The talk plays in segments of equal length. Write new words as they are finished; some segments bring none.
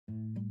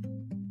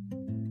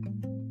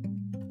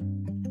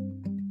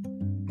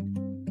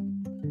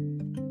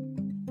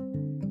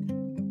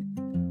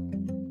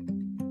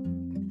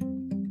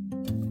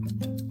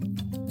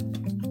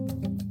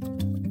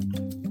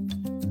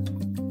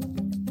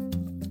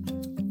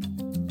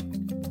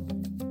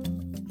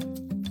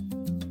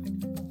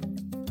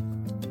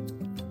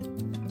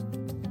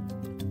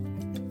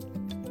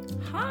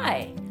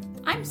Hi,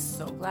 I'm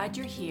so glad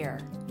you're here.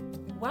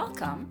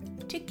 Welcome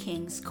to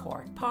King's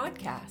Court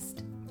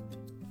Podcast.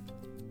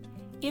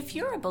 If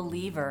you're a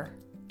believer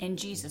in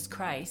Jesus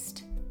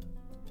Christ,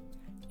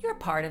 you're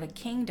part of a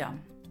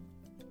kingdom.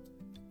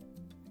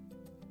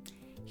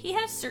 He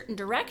has certain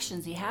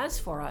directions he has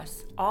for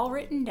us, all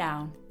written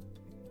down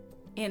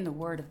in the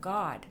Word of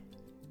God.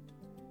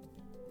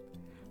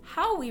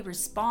 How we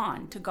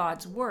respond to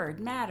God's Word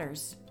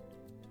matters.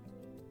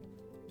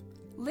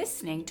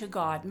 Listening to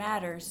God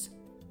matters.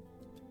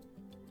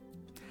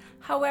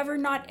 However,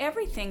 not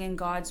everything in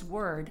God's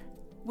Word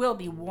will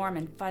be warm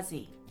and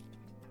fuzzy.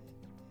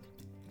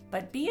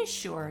 But be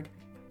assured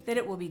that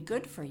it will be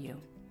good for you.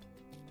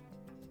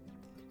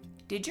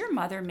 Did your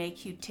mother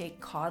make you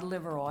take cod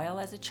liver oil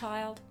as a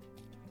child?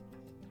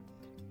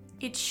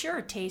 It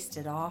sure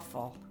tasted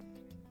awful.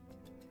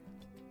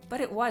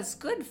 But it was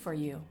good for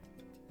you.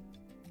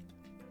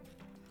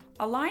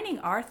 Aligning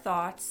our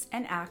thoughts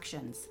and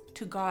actions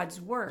to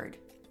God's Word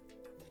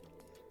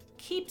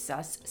keeps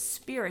us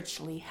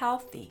spiritually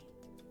healthy.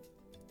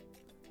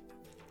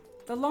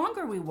 The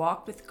longer we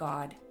walk with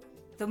God,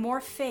 the more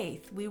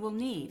faith we will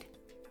need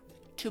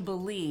to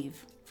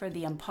believe for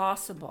the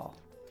impossible.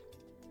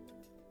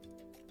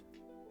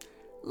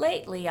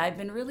 Lately, I've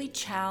been really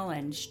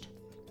challenged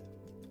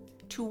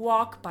to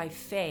walk by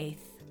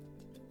faith.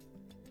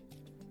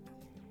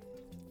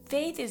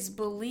 Faith is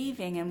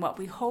believing in what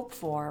we hope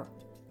for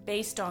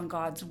based on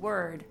God's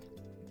Word,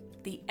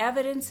 the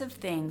evidence of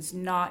things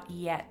not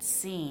yet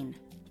seen.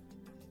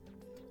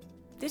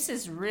 This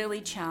is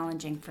really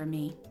challenging for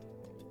me.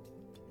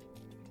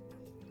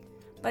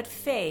 But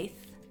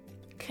faith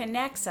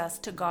connects us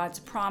to God's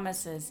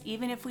promises,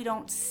 even if we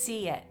don't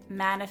see it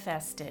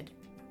manifested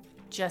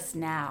just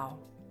now.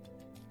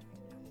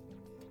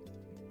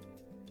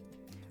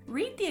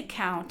 Read the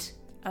account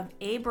of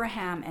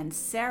Abraham and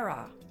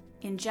Sarah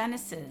in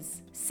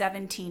Genesis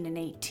 17 and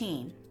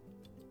 18.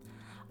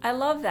 I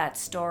love that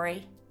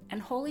story,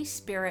 and Holy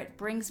Spirit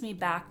brings me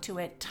back to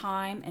it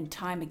time and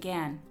time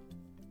again.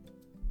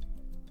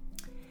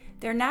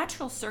 Their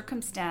natural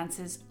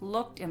circumstances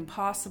looked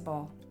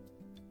impossible,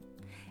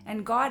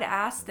 and God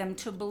asked them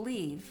to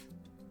believe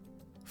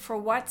for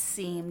what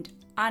seemed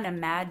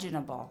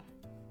unimaginable.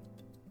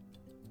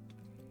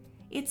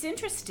 It's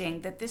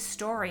interesting that this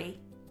story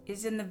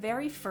is in the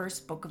very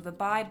first book of the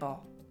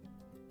Bible,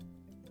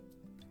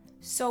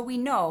 so we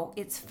know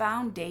it's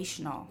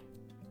foundational.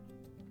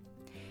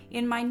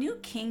 In my New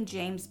King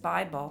James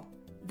Bible,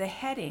 the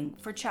heading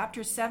for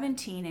chapter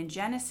 17 in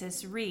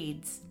Genesis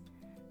reads,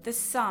 "The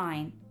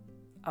Sign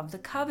of the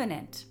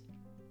Covenant."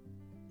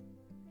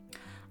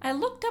 I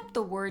looked up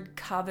the word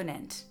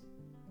covenant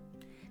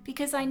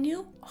because I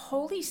knew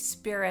Holy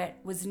Spirit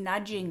was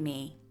nudging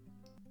me,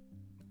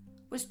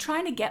 was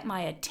trying to get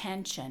my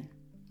attention.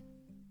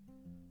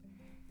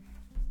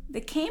 The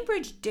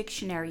Cambridge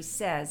Dictionary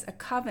says a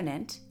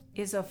covenant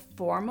is a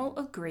formal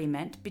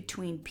agreement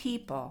between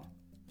people,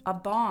 a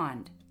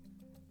bond,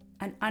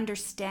 an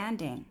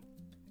understanding,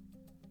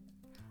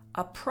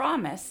 a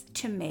promise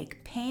to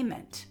make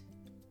payment.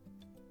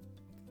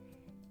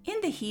 In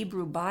the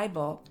Hebrew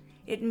Bible,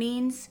 it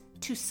means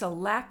to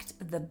select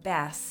the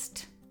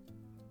best.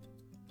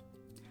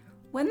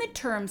 When the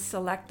term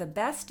select the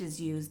best is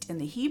used in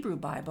the Hebrew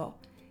Bible,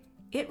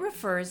 it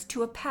refers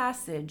to a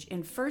passage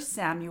in 1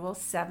 Samuel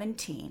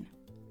 17,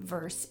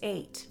 verse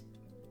 8.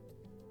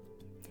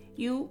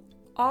 You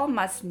all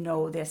must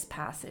know this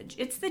passage.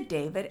 It's the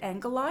David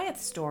and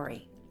Goliath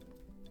story.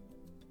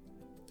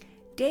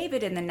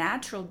 David in the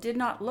natural did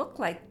not look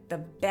like the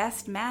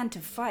best man to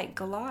fight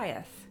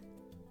Goliath.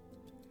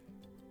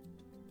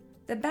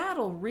 The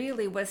battle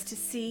really was to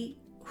see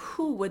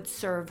who would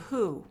serve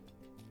who.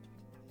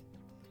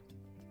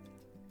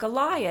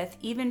 Goliath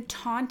even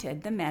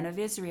taunted the men of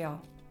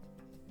Israel.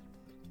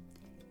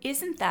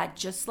 Isn't that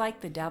just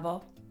like the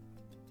devil?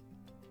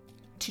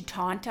 To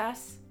taunt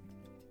us?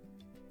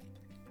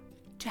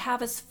 To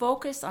have us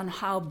focus on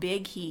how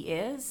big he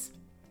is?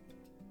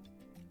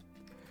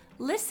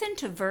 Listen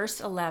to verse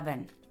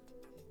 11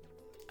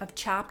 of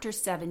chapter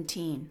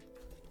 17.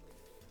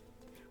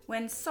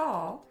 When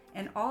Saul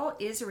and all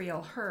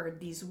Israel heard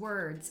these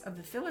words of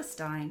the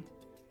Philistine,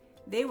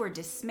 they were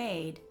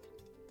dismayed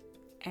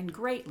and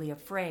greatly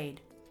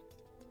afraid.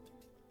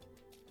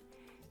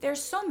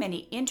 There's so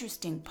many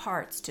interesting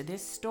parts to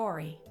this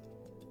story.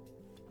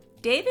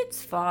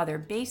 David's father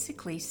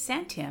basically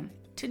sent him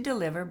to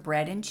deliver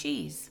bread and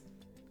cheese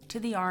to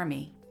the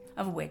army,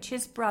 of which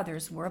his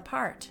brothers were a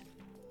part.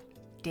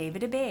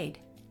 David obeyed.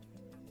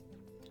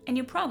 And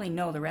you probably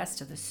know the rest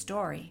of the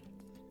story.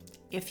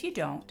 If you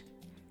don't,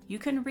 you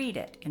can read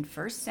it in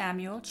 1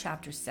 Samuel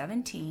chapter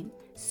 17,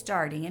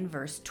 starting in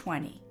verse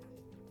 20,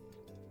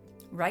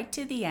 right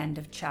to the end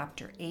of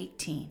chapter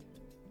 18.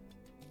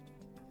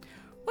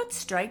 What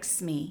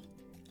strikes me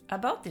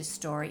about this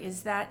story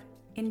is that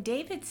in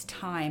David's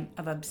time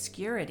of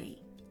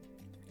obscurity,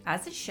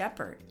 as a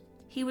shepherd,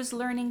 he was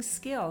learning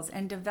skills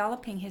and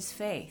developing his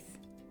faith.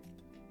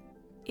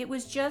 It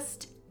was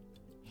just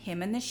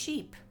him and the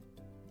sheep.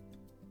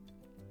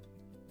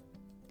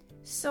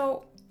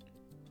 So,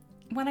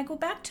 when I go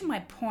back to my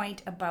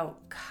point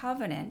about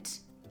covenant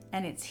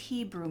and its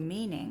Hebrew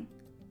meaning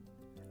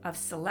of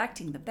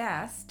selecting the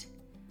best,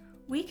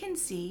 we can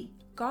see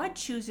God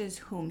chooses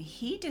whom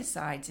He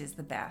decides is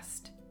the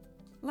best,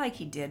 like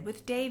He did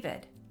with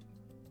David.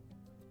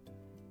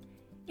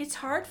 It's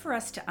hard for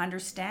us to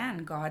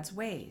understand God's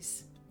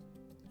ways.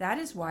 That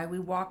is why we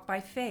walk by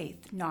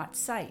faith, not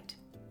sight.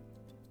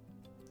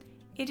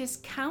 It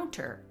is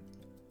counter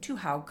to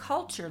how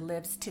culture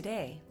lives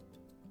today.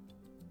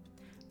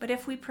 But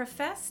if we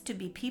profess to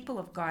be people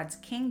of God's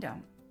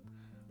kingdom,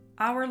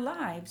 our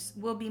lives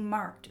will be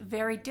marked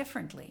very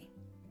differently.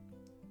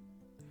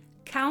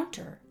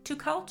 Counter to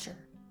culture.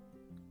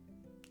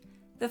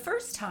 The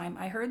first time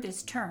I heard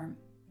this term,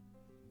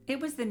 it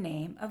was the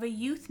name of a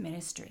youth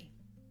ministry.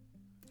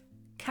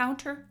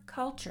 Counter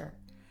culture,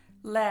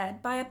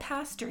 led by a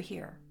pastor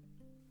here.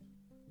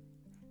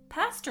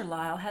 Pastor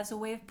Lyle has a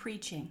way of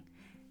preaching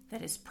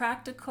that is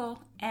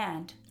practical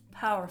and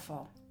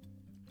powerful.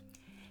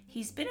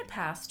 He's been a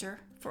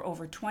pastor for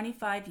over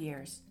 25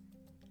 years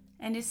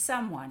and is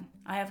someone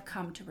I have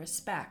come to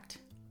respect.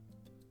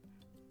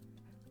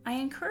 I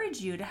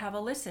encourage you to have a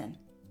listen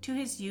to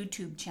his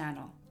YouTube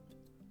channel.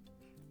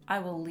 I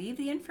will leave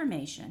the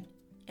information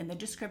in the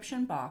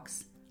description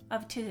box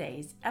of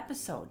today's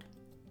episode.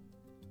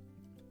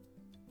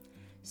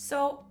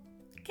 So,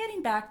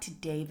 getting back to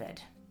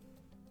David,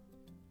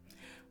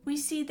 we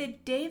see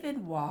that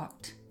David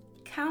walked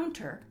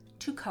counter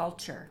to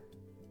culture,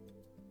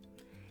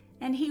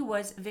 and he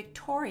was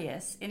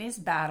victorious in his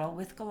battle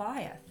with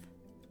Goliath.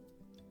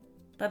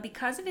 But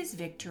because of his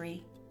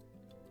victory,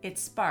 it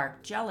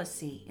sparked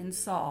jealousy in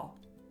Saul.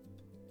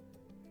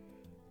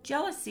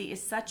 Jealousy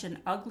is such an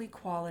ugly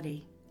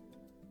quality.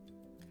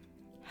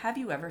 Have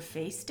you ever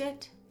faced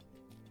it?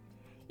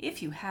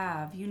 If you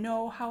have, you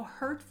know how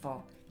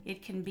hurtful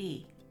it can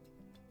be.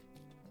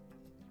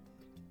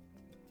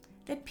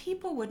 That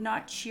people would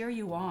not cheer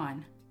you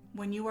on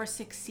when you are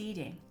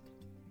succeeding,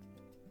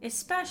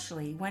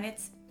 especially when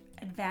it's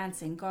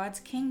advancing God's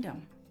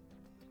kingdom,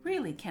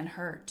 really can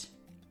hurt.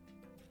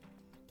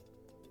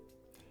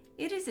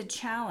 It is a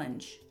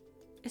challenge,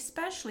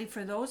 especially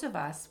for those of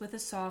us with a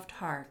soft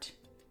heart,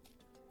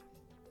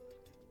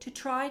 to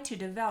try to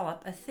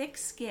develop a thick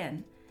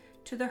skin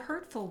to the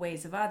hurtful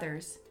ways of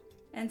others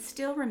and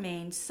still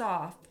remain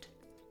soft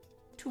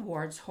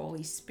towards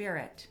Holy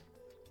Spirit.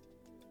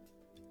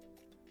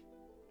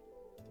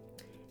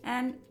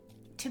 And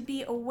to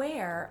be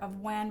aware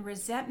of when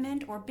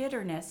resentment or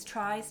bitterness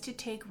tries to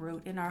take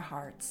root in our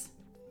hearts.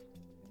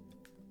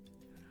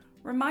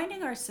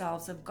 Reminding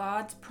ourselves of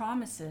God's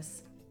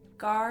promises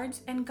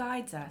guards and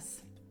guides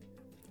us,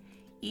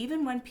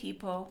 even when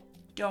people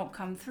don't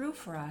come through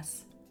for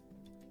us.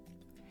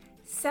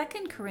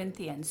 2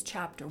 Corinthians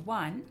chapter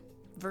 1,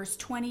 verse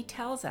 20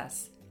 tells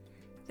us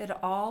that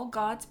all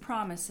God's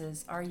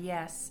promises are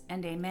yes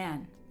and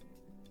amen.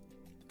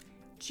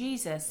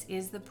 Jesus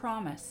is the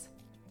promise,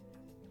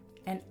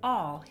 and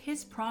all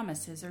His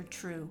promises are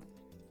true.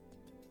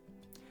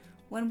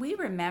 When we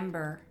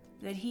remember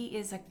that He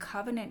is a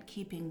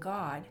covenant-keeping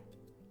God,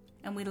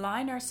 and we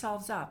line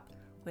ourselves up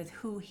with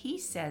who He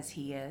says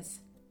He is,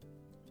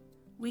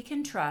 we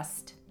can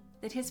trust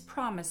that His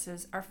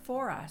promises are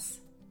for us.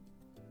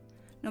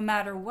 No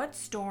matter what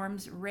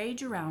storms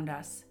rage around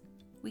us,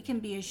 we can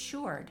be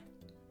assured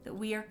that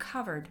we are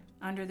covered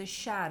under the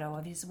shadow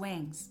of His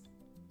wings.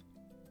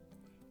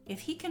 If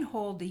He can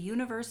hold the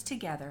universe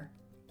together,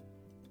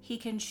 He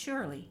can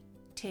surely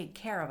take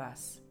care of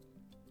us.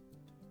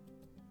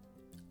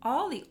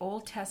 All the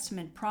Old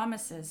Testament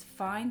promises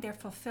find their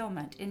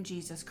fulfillment in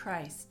Jesus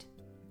Christ.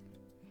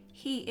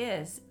 He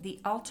is the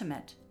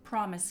ultimate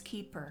promise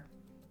keeper.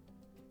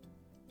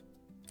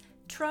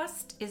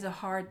 Trust is a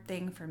hard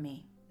thing for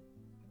me.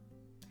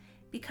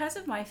 Because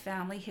of my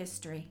family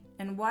history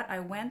and what I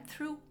went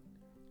through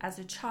as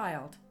a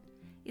child,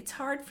 it's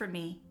hard for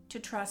me to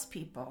trust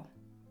people.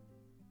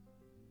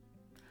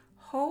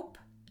 Hope,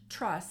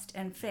 trust,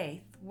 and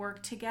faith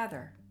work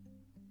together.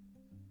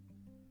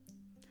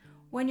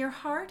 When your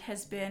heart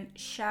has been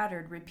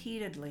shattered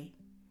repeatedly,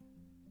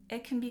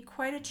 it can be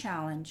quite a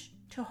challenge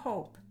to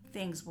hope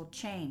things will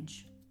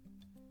change.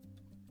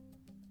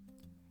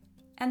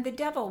 And the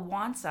devil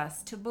wants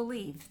us to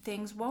believe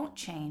things won't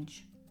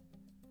change.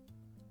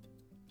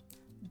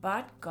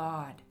 But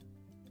God,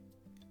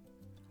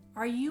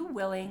 are you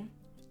willing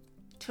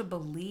to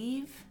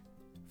believe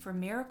for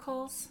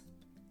miracles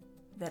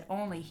that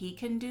only He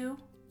can do?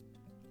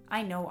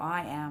 I know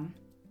I am.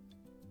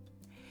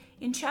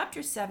 In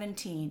chapter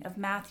 17 of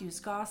Matthew's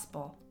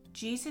Gospel,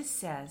 Jesus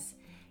says,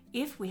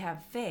 "If we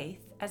have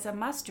faith as a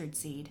mustard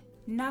seed,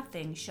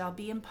 nothing shall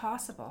be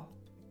impossible."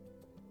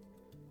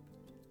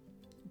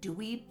 Do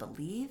we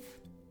believe?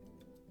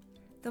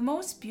 The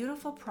most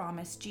beautiful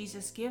promise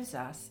Jesus gives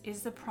us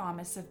is the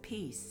promise of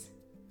peace.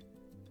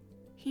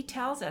 He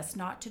tells us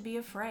not to be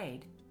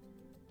afraid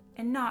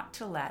and not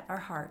to let our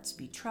hearts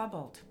be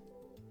troubled.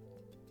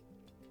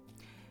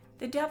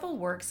 The devil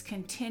works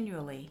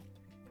continually,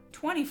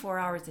 24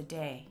 hours a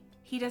day.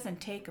 He doesn't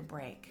take a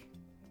break.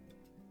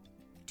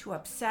 to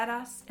upset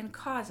us and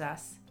cause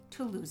us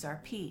to lose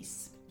our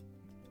peace.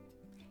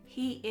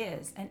 He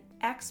is an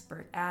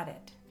expert at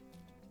it.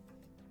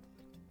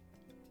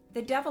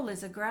 The devil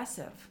is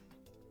aggressive,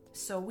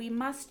 so we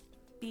must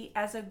be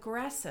as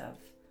aggressive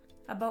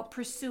about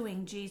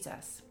pursuing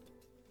Jesus.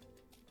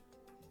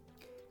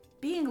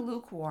 Being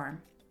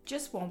lukewarm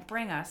just won't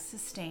bring us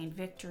sustained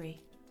victory.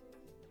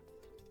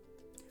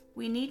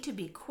 We need to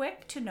be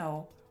quick to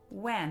know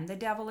when the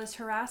devil is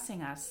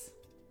harassing us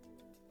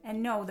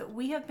and know that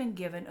we have been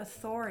given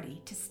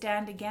authority to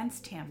stand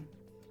against him.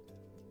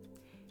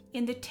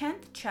 In the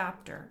 10th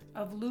chapter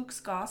of Luke's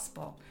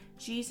Gospel,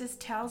 Jesus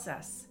tells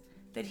us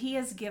that he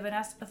has given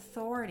us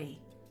authority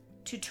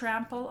to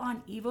trample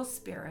on evil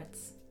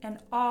spirits and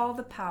all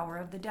the power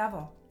of the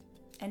devil,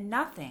 and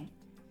nothing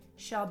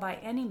shall by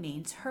any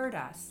means hurt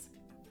us.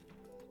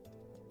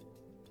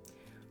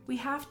 We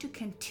have to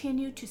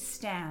continue to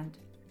stand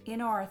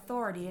in our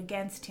authority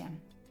against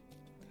him.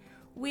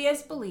 We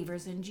as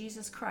believers in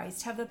Jesus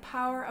Christ have the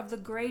power of the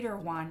greater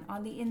one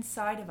on the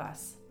inside of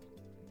us.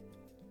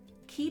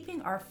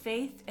 Keeping our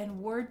faith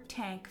and word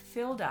tank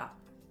filled up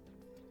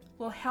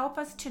will help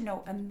us to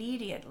know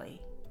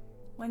immediately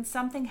when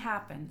something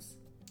happens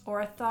or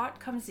a thought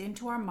comes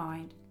into our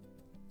mind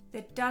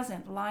that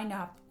doesn't line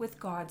up with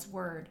God's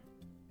word.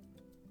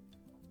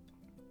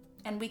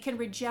 And we can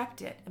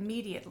reject it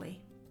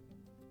immediately.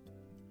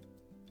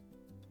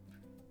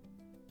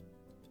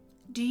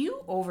 Do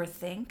you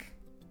overthink?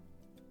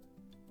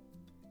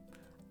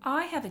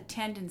 I have a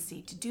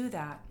tendency to do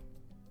that.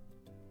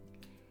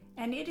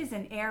 And it is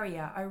an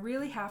area I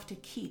really have to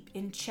keep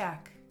in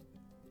check.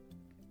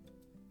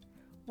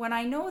 When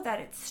I know that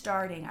it's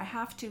starting, I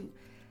have to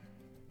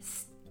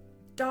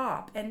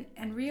stop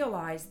and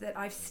realize that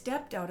I've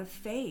stepped out of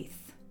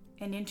faith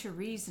and into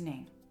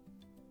reasoning.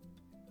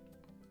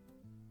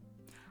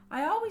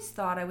 I always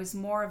thought I was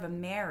more of a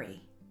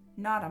Mary,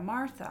 not a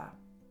Martha.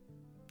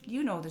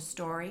 You know the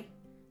story.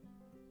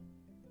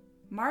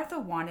 Martha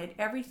wanted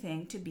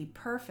everything to be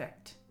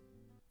perfect,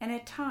 and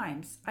at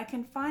times I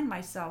can find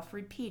myself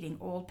repeating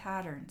old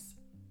patterns.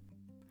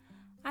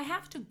 I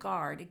have to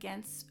guard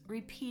against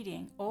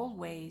repeating old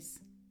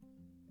ways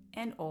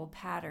and old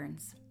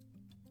patterns.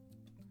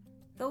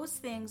 Those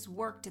things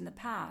worked in the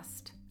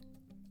past,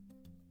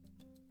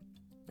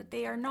 but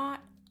they are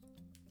not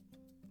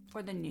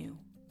for the new.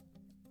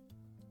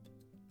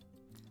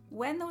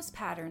 When those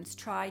patterns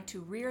try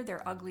to rear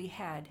their ugly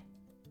head,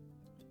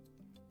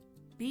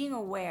 being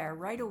aware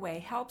right away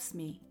helps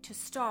me to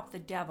stop the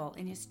devil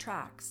in his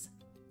tracks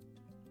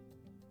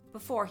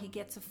before he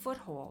gets a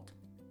foothold.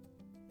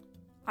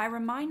 I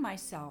remind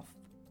myself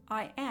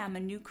I am a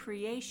new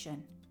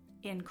creation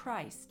in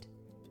Christ,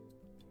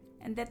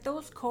 and that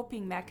those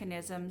coping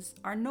mechanisms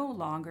are no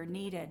longer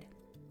needed.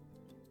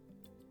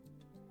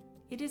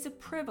 It is a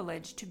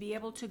privilege to be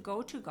able to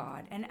go to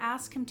God and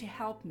ask him to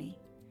help me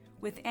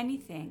with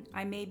anything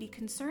I may be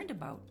concerned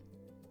about.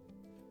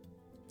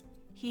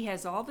 He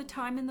has all the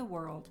time in the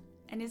world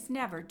and is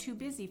never too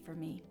busy for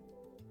me.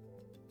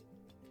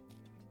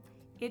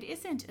 It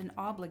isn't an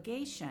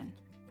obligation,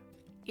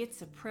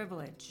 it's a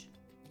privilege.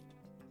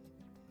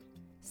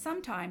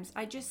 Sometimes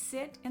I just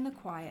sit in the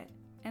quiet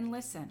and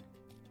listen.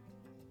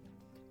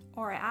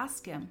 Or I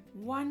ask him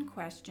one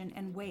question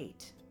and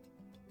wait.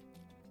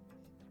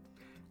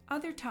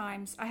 Other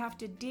times I have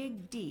to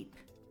dig deep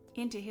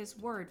into his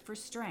word for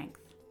strength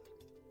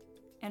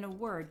and a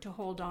word to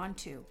hold on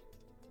to.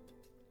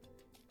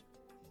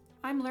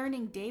 I'm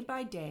learning day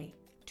by day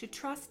to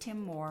trust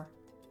him more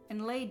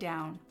and lay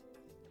down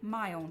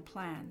my own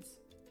plans.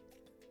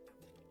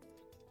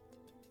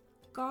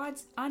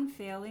 God's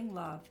unfailing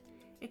love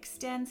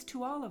extends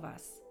to all of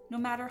us, no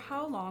matter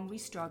how long we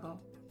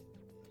struggle.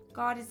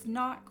 God is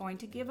not going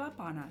to give up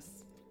on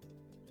us.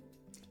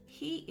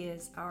 He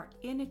is our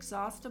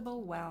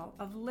inexhaustible well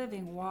of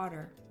living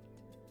water.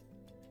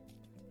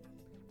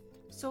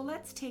 So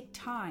let's take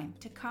time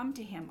to come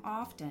to him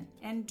often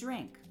and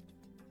drink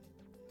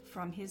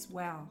from his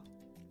well.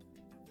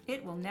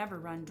 It will never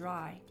run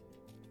dry.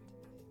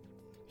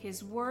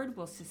 His word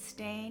will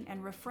sustain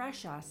and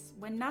refresh us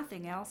when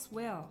nothing else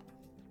will.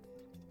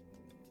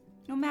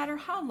 No matter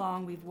how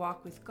long we've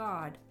walked with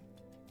God,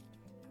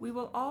 we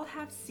will all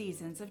have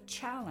seasons of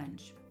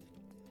challenge.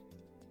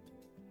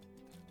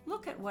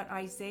 Look at what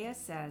Isaiah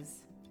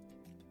says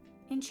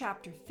in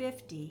chapter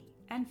 50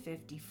 and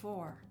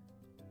 54.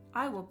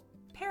 I will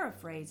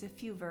paraphrase a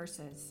few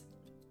verses.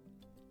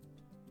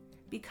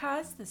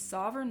 Because the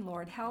sovereign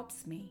Lord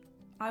helps me,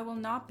 I will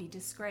not be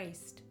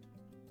disgraced.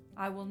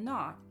 I will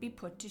not be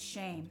put to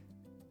shame.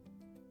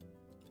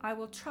 I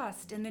will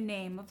trust in the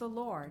name of the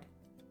Lord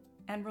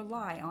and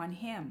rely on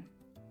him.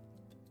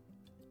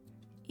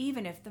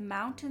 Even if the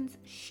mountains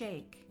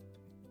shake,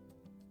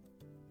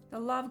 the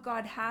love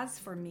God has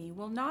for me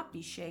will not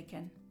be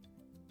shaken,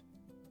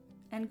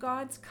 and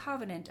God's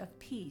covenant of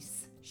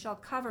peace shall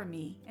cover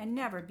me and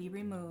never be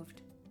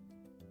removed.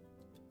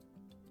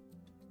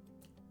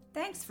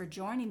 Thanks for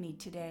joining me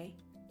today.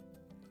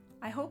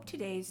 I hope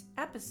today's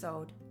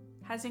episode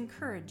has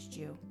encouraged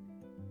you.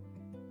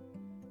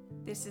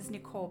 This is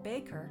Nicole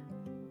Baker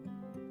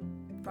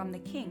from the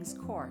King's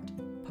Court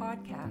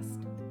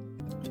podcast.